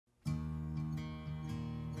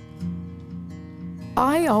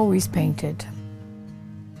I always painted.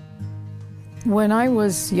 When I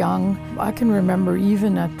was young, I can remember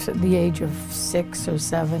even at the age of 6 or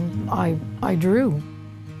 7, I drew.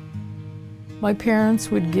 My parents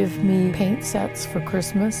would give me paint sets for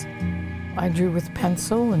Christmas. I drew with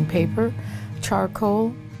pencil and paper,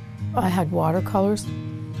 charcoal. I had watercolors.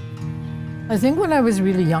 I think when I was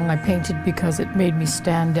really young, I painted because it made me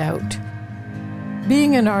stand out.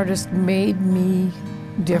 Being an artist made me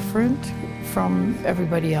different from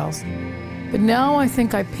everybody else. But now I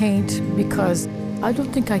think I paint because I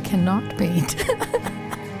don't think I cannot paint.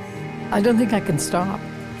 I don't think I can stop.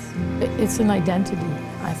 It's an identity,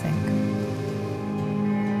 I think.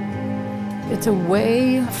 It's a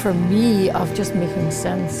way for me of just making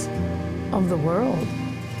sense of the world.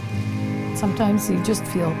 Sometimes you just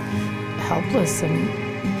feel helpless, and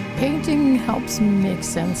painting helps me make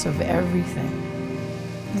sense of everything.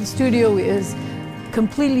 The studio is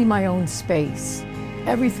completely my own space.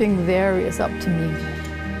 Everything there is up to me.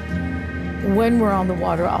 When we're on the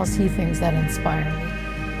water, I'll see things that inspire me,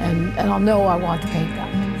 and I'll know I want to paint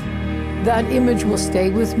that. That image will stay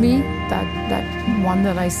with me, that one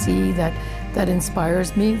that I see that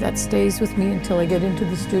inspires me, that stays with me until I get into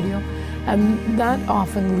the studio. And that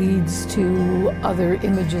often leads to other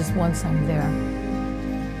images once I'm there.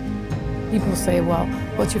 People say, well,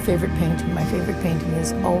 what's your favorite painting? My favorite painting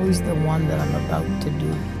is always the one that I'm about to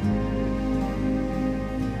do.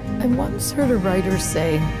 I once heard a writer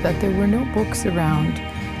say that there were no books around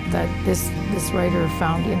that this writer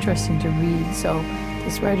found interesting to read. So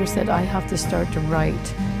this writer said, I have to start to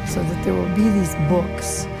write so that there will be these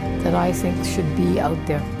books that I think should be out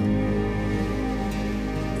there.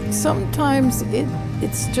 Sometimes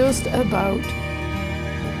it's just about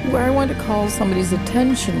where I want to call somebody's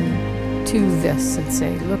attention to this and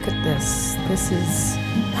say, look at this. This is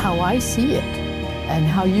how I see it and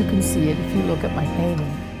how you can see it if you look at my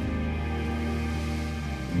painting.